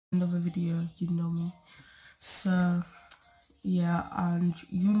another video. You know me. So yeah, and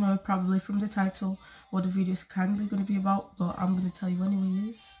you know probably from the title what the video is kindly going to be about, but I'm going to tell you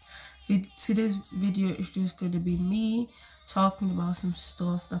anyways. Today's video is just going to be me talking about some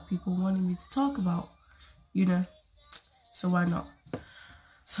stuff that people wanted me to talk about, you know, so why not?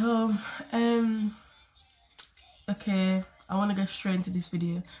 So okay, I want to get straight into this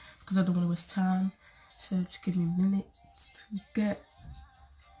video because I don't want to waste time, so just give me a minute to get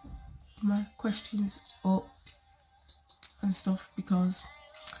my questions up and stuff, because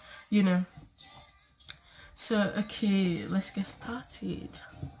you know. So okay, let's get started.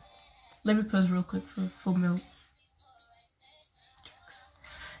 Let me pause real quick for milk.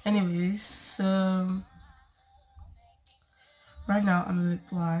 Anyways, so right now I'm a bit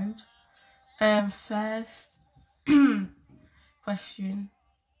blind. First question.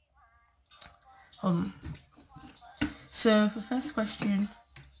 So for first question,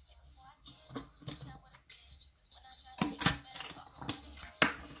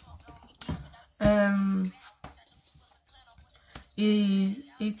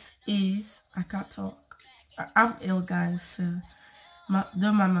 it is I can't talk. I'm ill, guys, so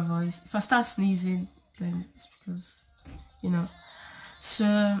don't mind my voice. If I start sneezing, then it's because, you know.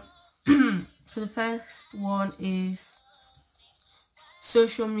 So for the first one is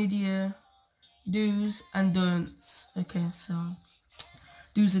social media do's and don'ts. Okay, so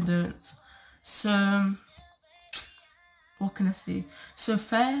do's and don'ts. So what can I say? So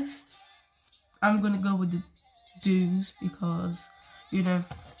first, I'm gonna go with the do's because, you know,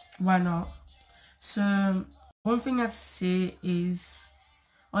 why not? So one thing I say is,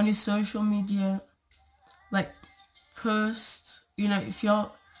 on your social media, like, post, you know, if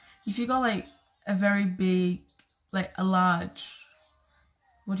you got like a very big, like a large,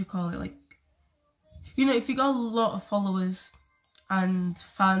 what do you call it, like, you know, if you got a lot of followers and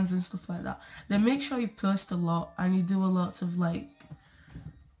fans and stuff like that, then make sure you post a lot and you do a lot of like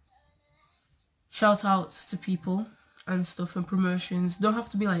shout outs to people and stuff, and promotions. Don't have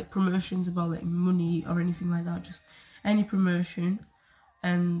to be like promotions about like money or anything like that, just any promotion,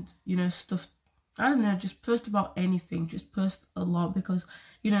 and you know, stuff, I don't know, just post about anything. Just post a lot, because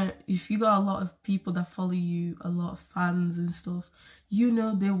you know, if you got a lot of people that follow you, a lot of fans and stuff, you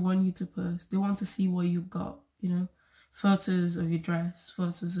know, they want you to post. They want to see what you've got, you know, photos of your dress,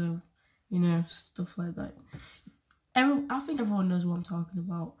 photos of, you know, stuff like that. I think everyone knows what I'm talking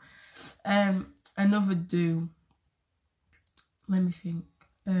about. Another do, let me think.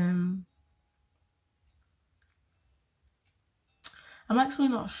 I'm actually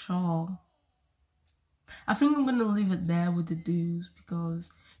not sure. I think I'm gonna leave it there with the do's, because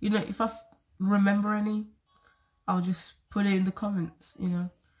you know, if I remember any, I'll just put it in the comments, you know.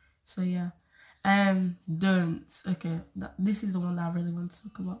 So yeah. Don'ts. Okay, this is the one that I really want to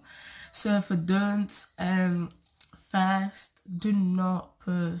talk about. So for don'ts, first, do not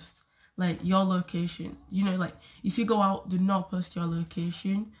post like your location. You know, like if you go out, do not post your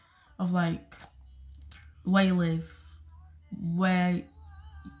location of like where you live, where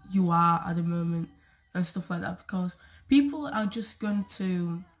you are at the moment and stuff like that, because people are just going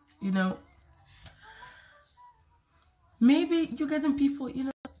to, you know, maybe you're getting people, you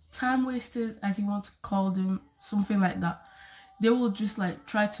know, time wasters, as you want to call them, something like that. They will just like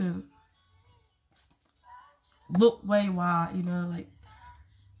try to look where you are, you know, like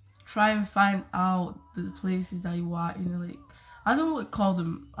try and find out the places that you are, you know, like, I don't know what to call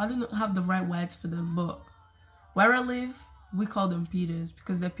them. I don't have the right words for them, but where I live, we call them pedos,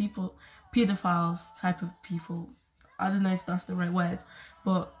 because they're people, pedophiles type of people. I don't know if that's the right word,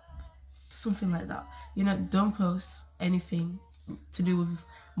 but something like that. You know, don't post anything to do with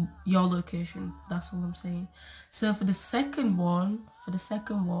your location. That's all I'm saying. So for the second one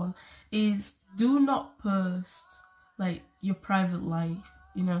is, do not post like your private life,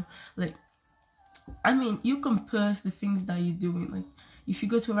 you know, like, I mean, you can post the things that you're doing. Like if you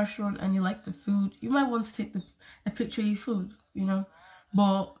go to a restaurant and you like the food, you might want to take a picture of your food, you know.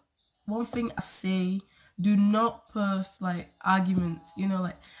 But one thing I say, do not post like arguments, you know,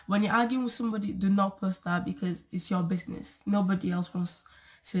 like when you're arguing with somebody, do not post that, because it's your business. Nobody else wants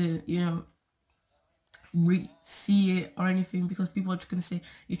to, you know, see it or anything, because people are just gonna say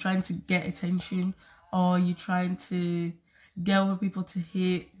you're trying to get attention, or you're trying to get other people to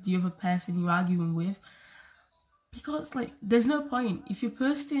hate the other person you're arguing with. Because like, there's no point. If you're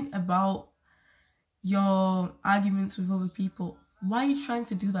posting about your arguments with other people, why are you trying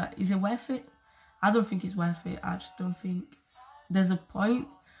to do that? Is it worth it? I don't think it's worth it. I just don't think there's a point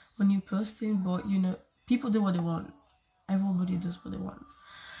when you're posting. But you know, people do what they want. Everybody does what they want.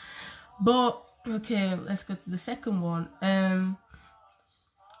 But okay, let's go to the second one.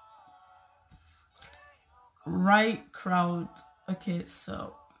 right crowd. Okay,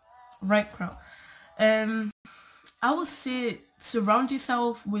 so right crowd. I would say surround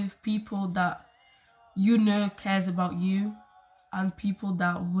yourself with people that you know cares about you, and people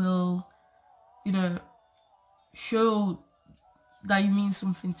that will, you know, show that you mean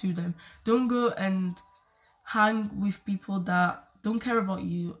something to them. Don't go and hang with people that don't care about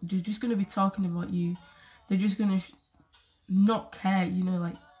you. They're just gonna be talking about you. They're just gonna not care, you know,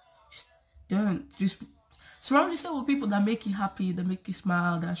 like, just don't. Just surround yourself with people that make you happy, that make you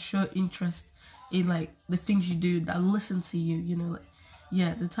smile, that show interest in, like, the things you do, that listen to you, you know, like,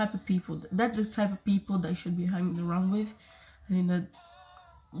 yeah, the type of people, that's the type of people that you should be hanging around with. And, you know,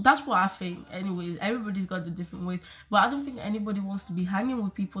 that's what I think. Anyways, everybody's got the different ways, but I don't think anybody wants to be hanging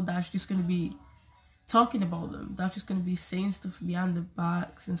with people that's just going to be talking about them, that's just going to be saying stuff behind their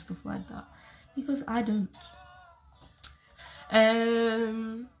backs and stuff like that, because I don't.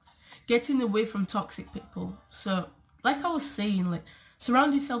 Getting away from toxic people. So, like I was saying, like,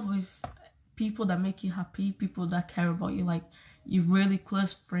 surround yourself with people that make you happy, people that care about you, like your really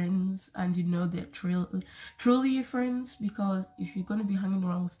close friends, and you know they're truly your friends. Because if you're gonna be hanging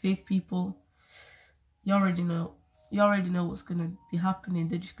around with fake people, you already know what's gonna be happening.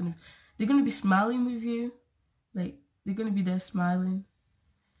 They're gonna be smiling with you, like, they're gonna be there smiling,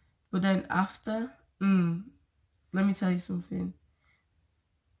 but then after, let me tell you something,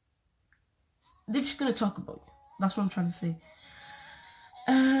 they're just gonna talk about you. That's what I'm trying to say.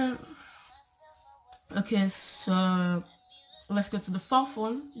 Okay, so let's go to the fourth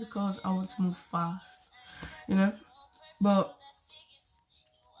one, because I want to move fast, you know. But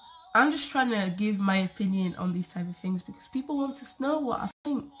I'm just trying to give my opinion on these type of things, because people want to know what I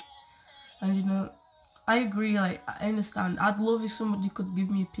think. And, you know, I agree, like, I understand. I'd love if somebody could give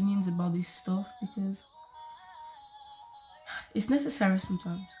me opinions about this stuff, because it's necessary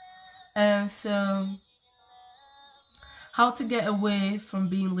sometimes. So, how to get away from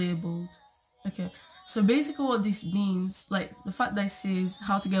being labeled. Okay, so basically what this means, like, the fact that it says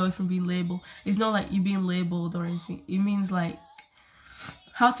how to get away from being labeled, it's not like you being labeled or anything. It means, like,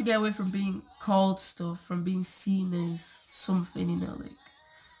 how to get away from being called stuff, from being seen as something, you know, like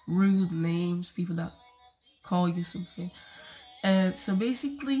rude names, people that call you something. So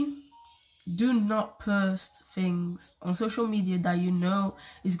basically, do not post things on social media that you know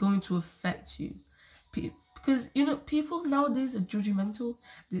is going to affect you. Because, you know, people nowadays are judgmental.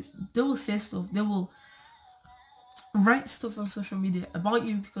 They will say stuff. They will write stuff on social media about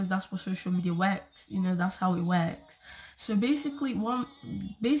you, because that's what social media works. You know, that's how it works. So basically,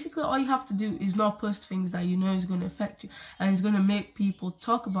 all you have to do is not post things that you know is going to affect you, and it's going to make people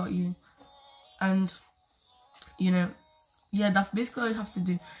talk about you. And, you know, yeah, that's basically all you have to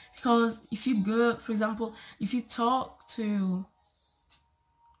do. Because if you go, for example, if you talk to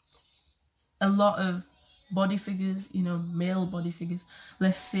a lot of body figures, you know, male body figures,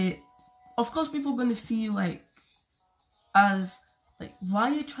 let's say, of course people are going to see you, like, as, like, why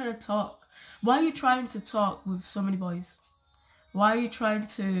are you trying to talk? Why are you trying to talk with so many boys? Why are you trying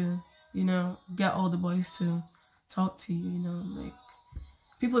to, you know, get all the boys to talk to you, you know, like,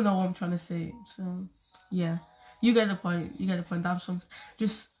 people know what I'm trying to say. So, yeah, you get the point. That's something.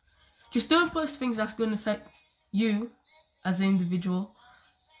 Just don't post things that's going to affect you as an individual,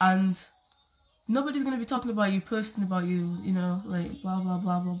 and nobody's going to be talking about you, posting about you, you know, like, blah, blah,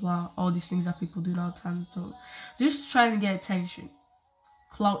 blah, blah, blah, all these things that people do all the time. So, just trying to get attention,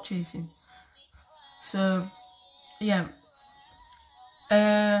 clout chasing. So, yeah.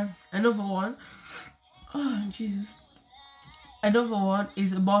 Another one, oh, Jesus. Another one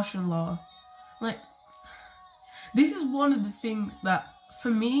is abortion law. Like, this is one of the things that,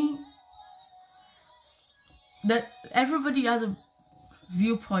 for me, that everybody has a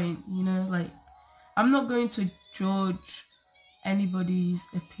viewpoint, you know, like, I'm not going to judge anybody's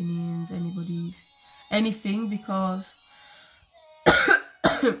opinions, anything, because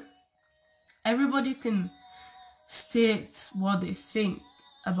everybody can state what they think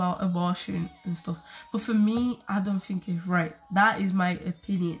about abortion and stuff, but for me, I don't think it's right. That is my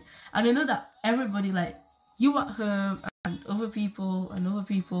opinion, and I know that everybody, like you at home and other people,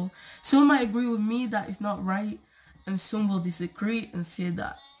 some might agree with me that it's not right, and some will disagree and say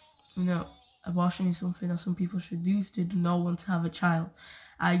that, you know, abortion is something that some people should do if they do not want to have a child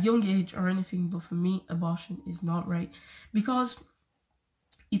at a young age or anything. But for me, abortion is not right, because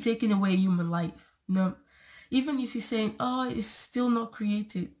you're taking away human life. You know, even if you're saying, oh, it's still not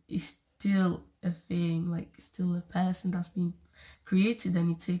created, it's still a thing, like, it's still a person that's been created, and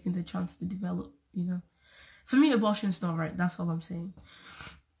you're taking the chance to develop, you know. For me, abortion is not right. That's all I'm saying.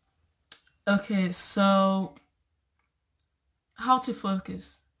 Okay, so how to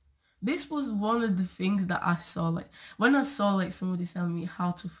focus. this was one of the things that I saw. Like, when I saw like somebody telling me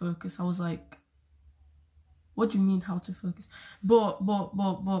how to focus, I was like, what do you mean how to focus? But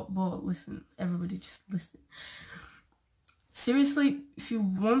listen, everybody, just listen. Seriously, if you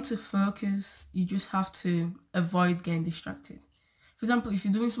want to focus, you just have to avoid getting distracted. For example, if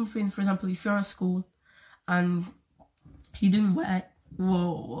you're doing something, for example, if you're at school and you're doing work,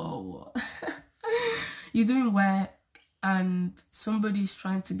 whoa. You're doing work and somebody's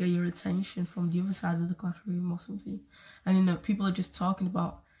trying to get your attention from the other side of the classroom or something, and you know, people are just talking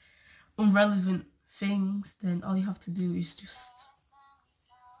about irrelevant things, then all you have to do is just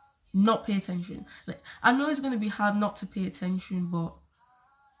not pay attention. Like, I know it's going to be hard not to pay attention, but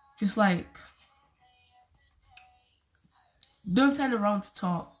just like, don't turn around to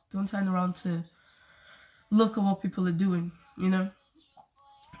talk, don't turn around to look at what people are doing, you know,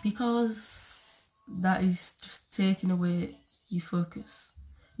 because that is just taking away your focus.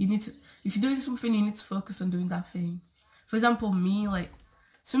 You need to, if you're doing something, you need to focus on doing that thing. For example, me, like,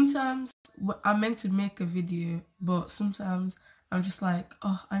 sometimes I'm meant to make a video, but sometimes I'm just like,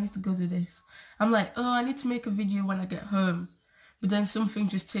 oh, I need to go do this. I'm like, oh, I need to make a video when I get home, but then something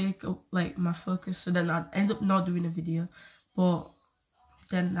just take like my focus, so then I end up not doing a video. But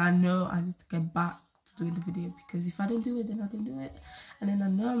then I know I need to get back to doing the video, because if I don't do it, then I don't do it, and then I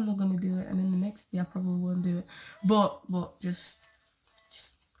know I'm not gonna do it, and then the next day I probably won't do it. But just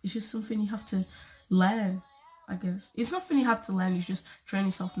it's just something you have to learn, I guess. It's nothing you have to learn, it's just train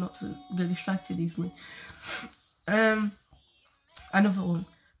yourself not to get distracted easily. Another one,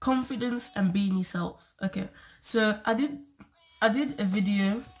 confidence and being yourself. Okay, so I did a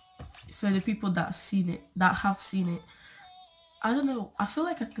video for the people that have seen it. I don't know, I feel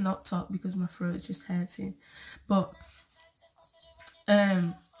like I cannot talk because my throat is just hurting, but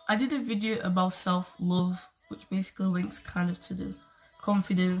I did a video about self-love, which basically links kind of to the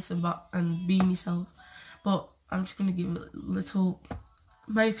confidence and being yourself. But I'm just gonna give a little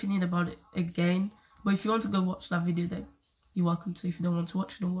my opinion about it again. But if you want to go watch that video, then you're welcome to. If you don't want to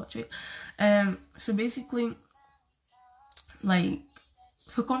watch it, don't watch it. So basically, like,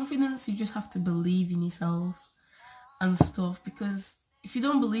 for confidence, you just have to believe in yourself and stuff, because if you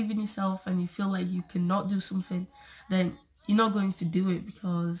don't believe in yourself and you feel like you cannot do something, then you're not going to do it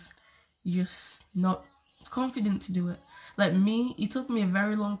because you're just not confident to do it. Like me, it took me a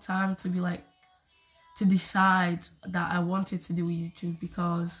very long time to be like, to decide that I wanted to do YouTube,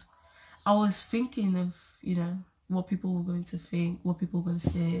 because I was thinking of, you know, what people were going to think, what people were going to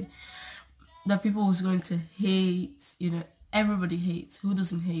say, that people was going to hate. You know, everybody hates. Who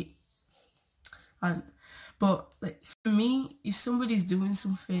doesn't hate? But like, for me, if somebody's doing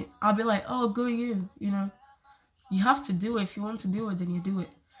something, I'll be like, oh, go you know. You have to do it. If you want to do it, then you do it.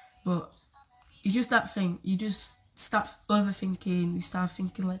 But it's just that thing. You just start overthinking. You start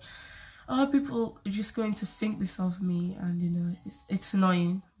thinking like, oh, people are just going to think this of me, and you know, it's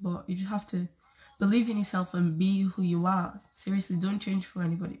annoying. But you just have to believe in yourself and be who you are. Seriously, don't change for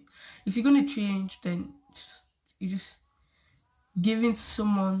anybody. If you're gonna change, then you just give in to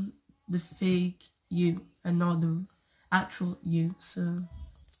someone the fake you and not the actual you. So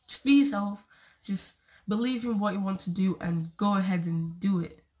just be yourself. Just believe in what you want to do and go ahead and do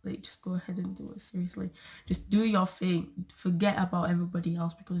it. Like, just go ahead and do it. Seriously, just do your thing. Forget about everybody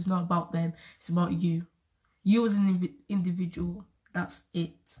else, because it's not about them, it's about you. You as an individual, that's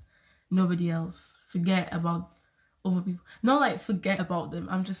it. Nobody else. Forget about other people. Not like forget about them,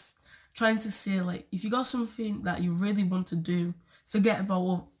 I'm just trying to say, like, if you got something that you really want to do, forget about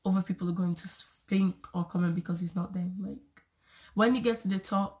what other people are going to think or comment, because it's not them. Like, when you get to the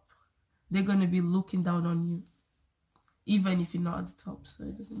top, they're going to be looking down on you, even if you're not at the top, so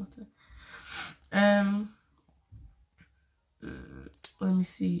it doesn't matter. Let me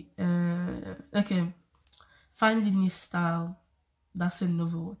see. Okay, finding your style, that's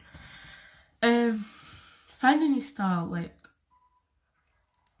another one. Finding your style, like,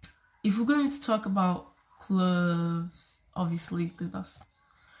 if we're going to talk about clothes, obviously, because that's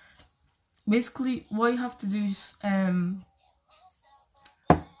basically what you have to do is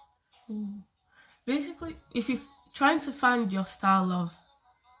basically, if you're trying to find your style of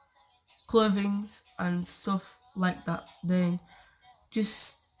clothing and stuff like that, then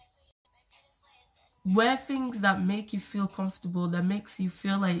just wear things that make you feel comfortable, that makes you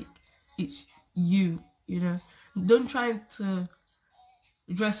feel like it's you know. Don't try to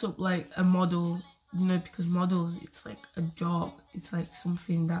dress up like a model, you know, because models, it's like a job. It's like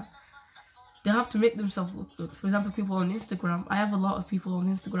something that they have to make themselves look good. For example, people on Instagram, I have a lot of people on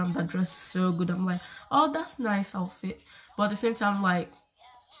Instagram that dress so good. I'm like, oh, that's nice outfit, but at the same time, like,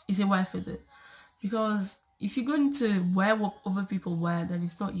 is it worth it? Because if you're going to wear what other people wear, then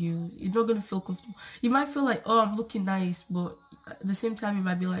it's not you. You're not going to feel comfortable. You might feel like, oh, I'm looking nice, but at the same time, you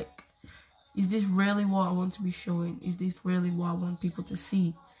might be like, is this really what I want to be showing? Is this really what I want people to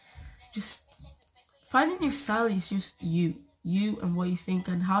see? Just finding your style is just you and what you think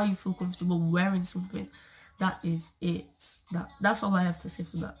and how you feel comfortable wearing something. That is it. That's all I have to say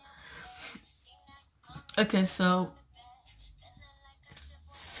for that. Okay, so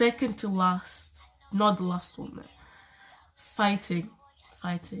second to last, not the last one, man. Fighting.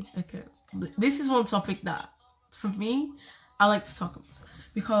 Okay, this is one topic that for me I like to talk about,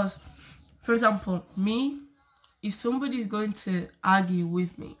 because for example, me, if somebody's going to argue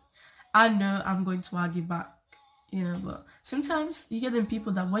with me, I know I'm going to argue back, you know. But sometimes you get them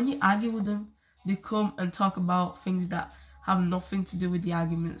people that when you argue with them, they come and talk about things that have nothing to do with the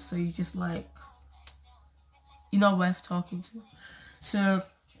argument. So you're just like, you're not worth talking to. So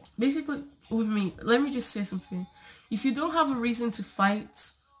basically with me, let me just say something. If you don't have a reason to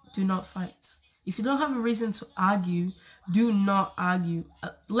fight, do not fight. If you don't have a reason to argue, do not argue.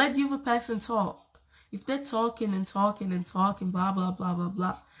 Let the other person talk. If they're talking and talking and talking, blah, blah, blah, blah,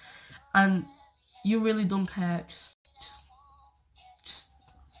 blah, and you really don't care, just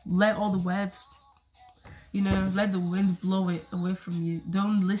let all the words, you know, let the wind blow it away from you.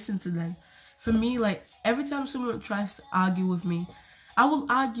 Don't listen to them. For me, like, every time someone tries to argue with me, I will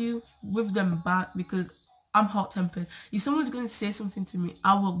argue with them back because I'm hot-tempered. If someone's going to say something to me,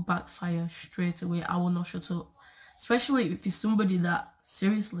 I will backfire straight away. I will not shut up. Especially if it's somebody that,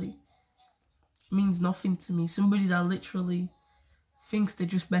 seriously, means nothing to me. Somebody that literally thinks they're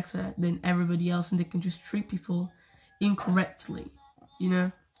just better than everybody else and they can just treat people incorrectly. You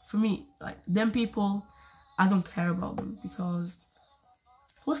know? For me, like, them people, I don't care about them because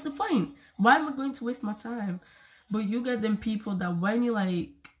what's the point? Why am I going to waste my time? But you get them people that when you,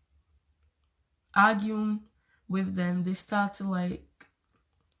 like, arguing with them, they start to, like,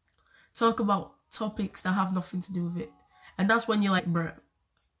 talk about topics that have nothing to do with it. And that's when you're like, bruh,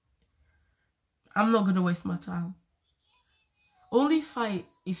 I'm not gonna waste my time. Only fight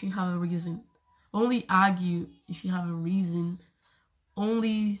if you have a reason. Only argue if you have a reason.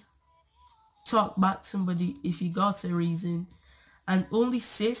 Only talk back to somebody if you got a reason. And only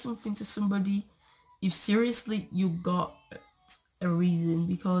say something to somebody if seriously you got a reason.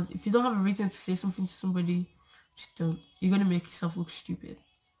 Because if you don't have a reason to say something to somebody, just don't. You're gonna make yourself look stupid.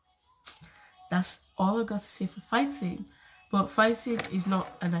 That's all I got to say for fighting. But fighting is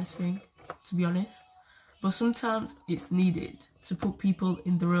not a nice thing, to be honest. But sometimes it's needed to put people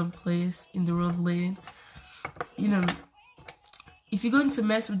in their own place, in their own lane. You know, if you're going to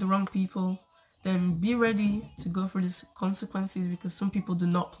mess with the wrong people, then be ready to go for the consequences, because some people do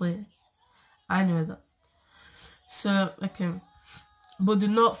not play. I know that. So, okay. But do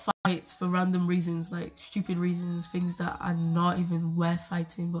not fight for random reasons, like stupid reasons, things that are not even worth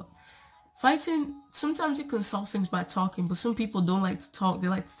fighting. But fighting, sometimes you can solve things by talking, but some people don't like to talk. They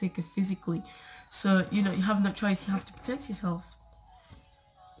like to take it physically. So, you know, you have no choice. You have to protect yourself.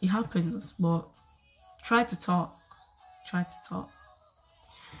 It happens, but try to talk. Try to talk.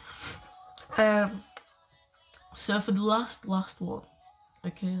 So for the last one,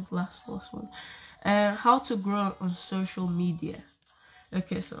 okay, last one, how to grow on social media.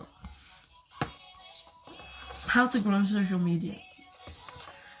 Okay, so how to grow on social media.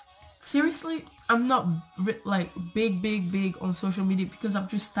 Seriously, I'm not like big on social media because I've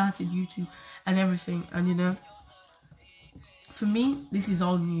just started YouTube and everything, and you know, for me, this is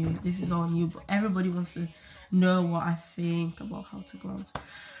all new. But everybody wants to know what I think about how to grow on.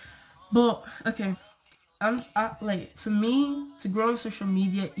 But okay, like, for me to grow on social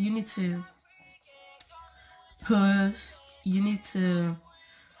media, you need to post. You need to,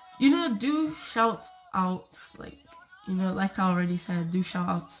 you know, do shout outs, like, you know, like I already said, do shout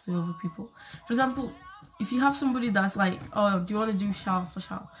outs to other people. For example, if you have somebody that's like, oh, do you want to do shout for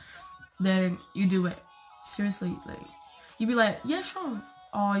shout, then you do it. Seriously, like, you'd be like, yeah, sure.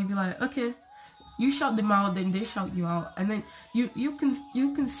 Or you'd be like, okay, you shout them out, then they shout you out, and then you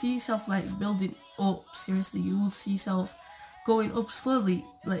can see yourself like building up. Seriously, you will see yourself going up slowly.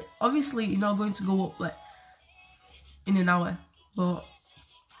 Like, obviously you're not going to go up like in an hour, but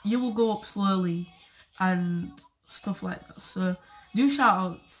you will go up slowly and stuff like that. So do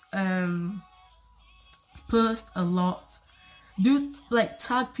shout outs, post a lot, do like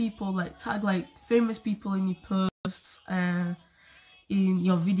tag people, like tag like famous people in your posts, in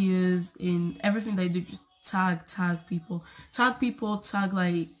your videos, in everything that you do. Just tag people, tag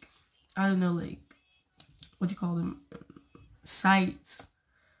like, I don't know, like, what do you call them, sites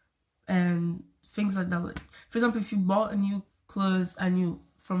and things like that. Like, for example, if you bought a new clothes and you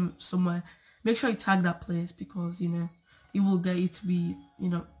from somewhere, make sure you tag that place, because you know it will get you to be, you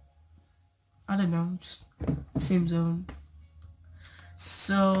know, I don't know, just the same zone.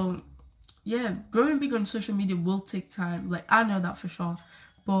 So yeah, growing big on social media will take time. Like, I know that for sure,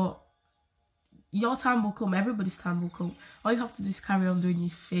 but your time will come. Everybody's time will come. All you have to do is carry on doing your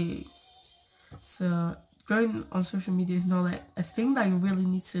thing. So growing on social media is not like a thing that you really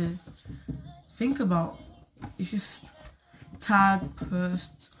need to think about. It's just tag,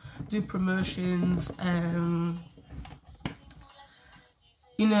 post, do promotions,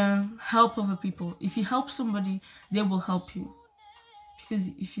 you know, help other people. If you help somebody, they will help you. Because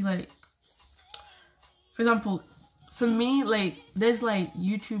if you like, for example, for me, like, there's like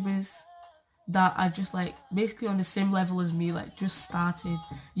YouTubers that are just like basically on the same level as me, like just started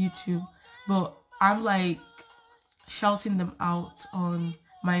YouTube, but I'm like shouting them out on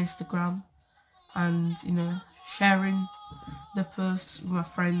my Instagram and, you know, sharing the posts with my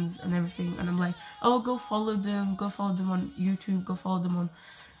friends and everything, and I'm like, oh, go follow them on YouTube, go follow them on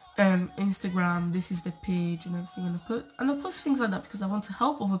Instagram, this is the page and everything, and I post things like that because I want to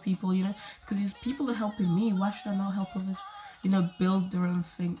help other people, you know, because these people are helping me. Why should I not help others, you know, build their own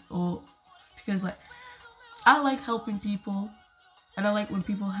thing? Or because, like, I like helping people, and I like when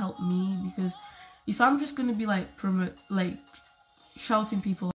people help me, because if I'm just gonna be like shouting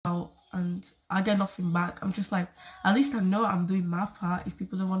people out and I get nothing back, I'm just like, at least I know I'm doing my part. If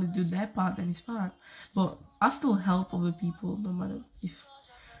people don't want to do their part, then it's fine, but I still help other people, no matter if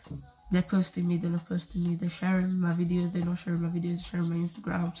they're posting me, they're not posting me, they're sharing my videos, they're not sharing my videos, sharing my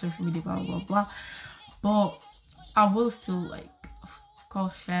Instagram, social media, blah blah blah. But I will still, like, of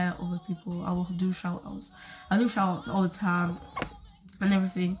course, share other people. I will do shoutouts. I do shoutouts all the time and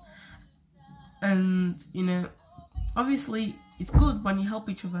everything. And, you know, obviously it's good when you help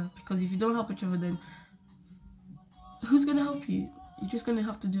each other, because if you don't help each other, then who's gonna help you? You're just gonna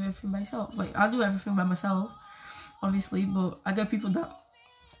have to do everything by yourself. Like, I do everything by myself, obviously, but I get people that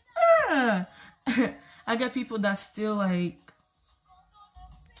I get people that still, like,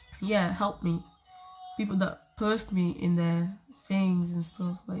 yeah, help me. People that post me in their things and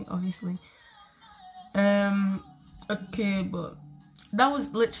stuff, like, obviously. Okay, but that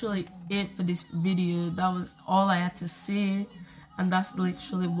was literally it for this video. That was all I had to say, and that's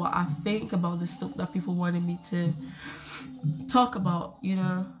literally what I think about the stuff that people wanted me to talk about, you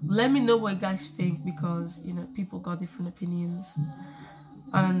know. Let me know what you guys think, because, you know, people got different opinions,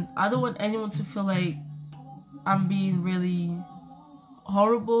 and I don't want anyone to feel like I'm being really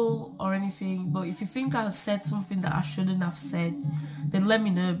horrible or anything. But if you think I said something that I shouldn't have said, then let me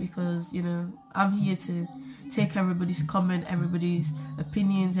know, because, you know, I'm here to take everybody's comment, everybody's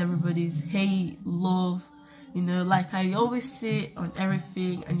opinions, everybody's hate, love, you know, like I always say on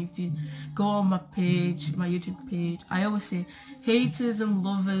everything. And if you go on my page, my YouTube page, I always say haters and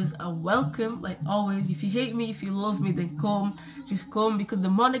lovers are welcome, like always. If you hate me, if you love me, then come, just come, because the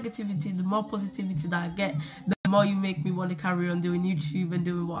more negativity, the more positivity that I get, the more you make me want to carry on doing YouTube and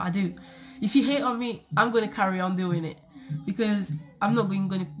doing what I do. If you hate on me, I'm going to carry on doing it, because I'm not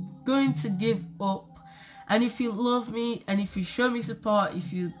going to give up. And if you love me, and if you show me support,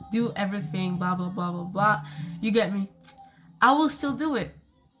 if you do everything, blah, blah, blah, blah, blah, you get me, I will still do it.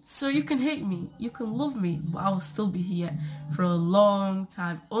 So you can hate me, you can love me, but I will still be here for a long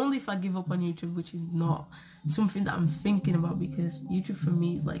time. Only if I give up on YouTube, which is not something that I'm thinking about, because YouTube for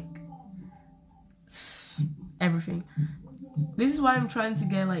me is like everything. This is why I'm trying to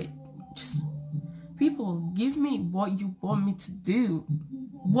get, like, just people, give me what you want me to do.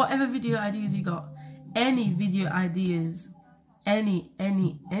 Whatever video ideas you got, any video ideas, any,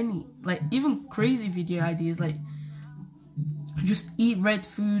 like, even crazy video ideas, like, just eat red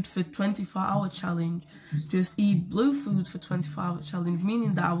food for 24-hour challenge, just eat blue food for 24-hour challenge,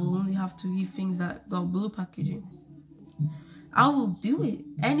 meaning that I will only have to eat things that got blue packaging. I will do it.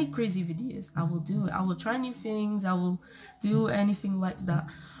 Any crazy videos, I will do it. I will try new things. I will do anything like that.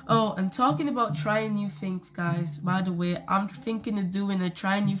 Oh, and talking about trying new things, guys, by the way, I'm thinking of doing a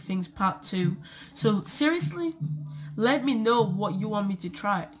try new things part 2. So seriously, let me know what you want me to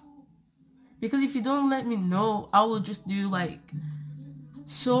try. Because if you don't let me know, I will just do, like,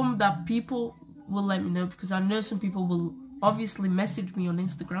 some that people will let me know, because I know some people will obviously message me on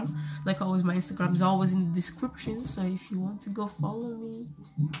Instagram. Like always, my Instagram is always in the description, so if you want to go follow me,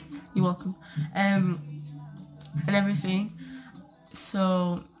 you're welcome. And everything.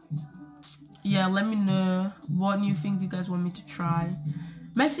 So yeah, let me know what new things you guys want me to try.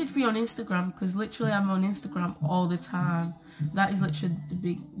 Message me on Instagram, because literally I'm on Instagram all the time. That is literally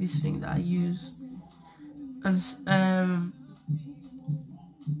this thing that I use. And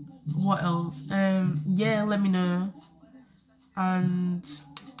what else? Yeah, let me know. And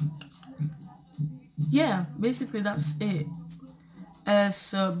yeah, basically that's it.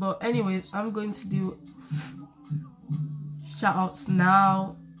 So but anyways, I'm going to do shout outs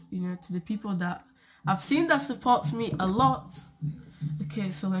now, you know, to the people that I've seen that supports me a lot.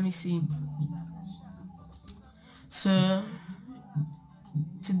 Okay, so let me see. So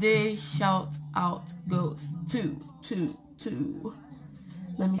today shout out goes to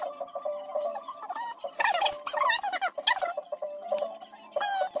let me see.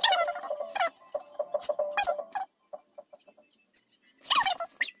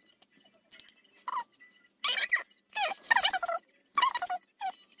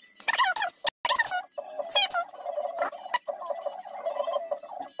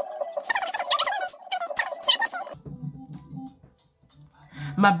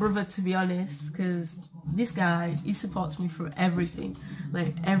 My brother, to be honest, because this guy, he supports me through everything,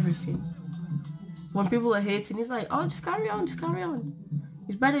 like everything. When people are hating, he's like, oh, just carry on, just carry on.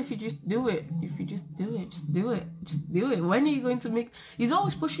 It's better if you just do it. If you just do it, just do it, just do it. When are you going to make, he's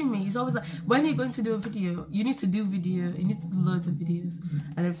always pushing me. He's always like, when are you going to do a video? You need to do video, you need to do loads of videos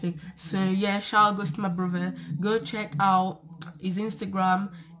and everything. So yeah, shout out goes to my brother. Go check out his Instagram,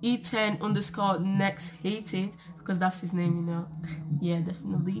 E10_next hated, because that's his name, you know. Yeah,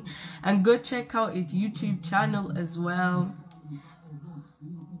 definitely. And go check out his YouTube channel as well,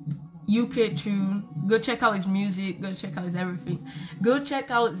 UK Tune. Go check out his music, go check out his everything. Go check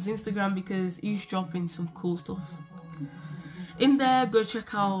out his Instagram because he's dropping some cool stuff in there. Go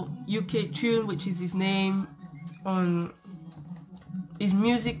check out UK Tune, which is his name, on his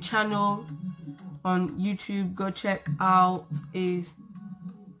music channel on YouTube. Go check out his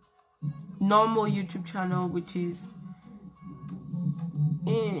normal YouTube channel, which is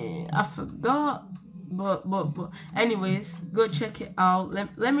I forgot, but anyways, go check it out.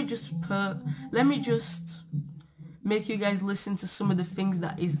 Let me just make you guys listen to some of the things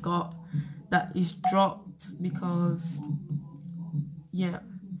that he's dropped, because yeah,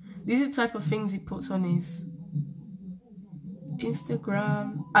 these are the type of things he puts on his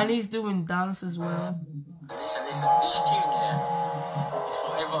Instagram, and he's doing dance as well. Listen, each tune, yeah, it's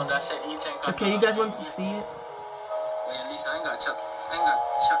for everyone that said E10. Okay, you guys want to see it? Yeah, listen, I ain't got chat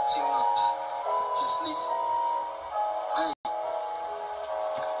too much. Just listen. Hey,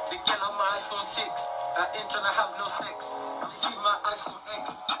 the girl on my iPhone 6, I ain't tryna have no sex. You see my iPhone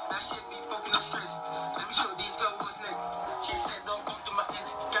X, that shit be fucking up stress. Let me show these girls what's next. She said don't come to my ex,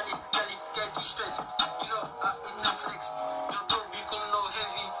 get too stressed. You know, I eat and flex. Don't become no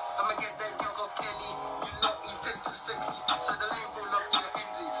heavy. I'ma get that girl go Kelly. You know, E10 too sexy. So the lane full up to the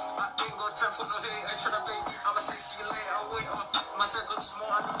enzy. I ain't got time for no hate. I tryna play me. I'ma say see you later. I'll wait up. My circle's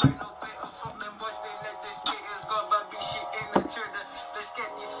small. I don't wait no better. Fuck them boys. They let this skaters go. But be shit in the trader. Let's get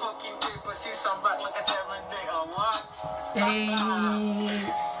these fucking papers. See some back like a Terminator. What? Hey,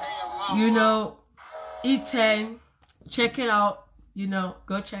 you know, E10, check it out. You know,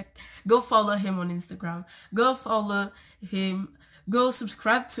 go follow him on Instagram. Go follow him. Go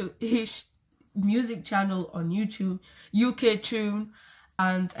subscribe to his music channel on YouTube, UK Tune,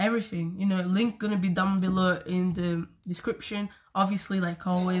 and everything. You know, link gonna be down below in the description. Obviously, like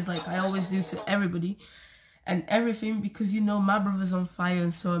always, like I always do to everybody and everything, because you know my brother's on fire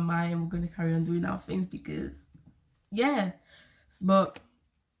and so am I, and we're gonna carry on doing our things because yeah. But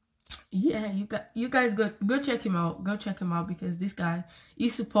yeah, you guys go check him out. Go check him out because this guy, he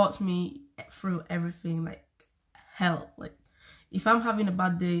supports me through everything like hell. Like if I'm having a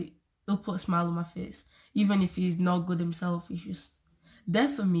bad day, he'll put a smile on my face. Even if he's not good himself, he's just there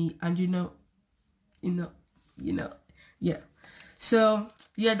for me. And you know, yeah. So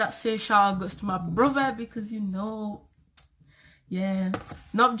yeah, that's a shout out goes to my brother, because you know, yeah,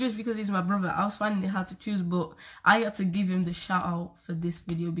 not just because he's my brother. I was finding it hard to choose, but I had to give him the shout out for this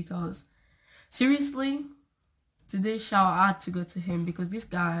video because seriously, today's shout out I had to go to him because this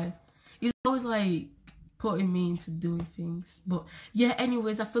guy is always like putting me into doing things. But yeah,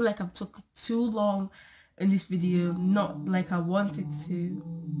 anyways, I feel like I've took too long in this video, not like I wanted to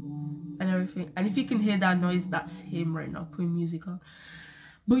and everything. And if you can hear that noise, that's him right now putting music on.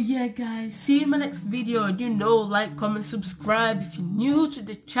 But yeah guys, see you in my next video. And you know, like, comment, subscribe if you're new to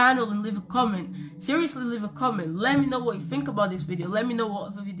the channel, and leave a comment. Seriously, leave a comment. Let me know what you think about this video. Let me know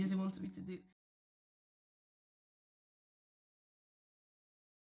what other videos you want me to do.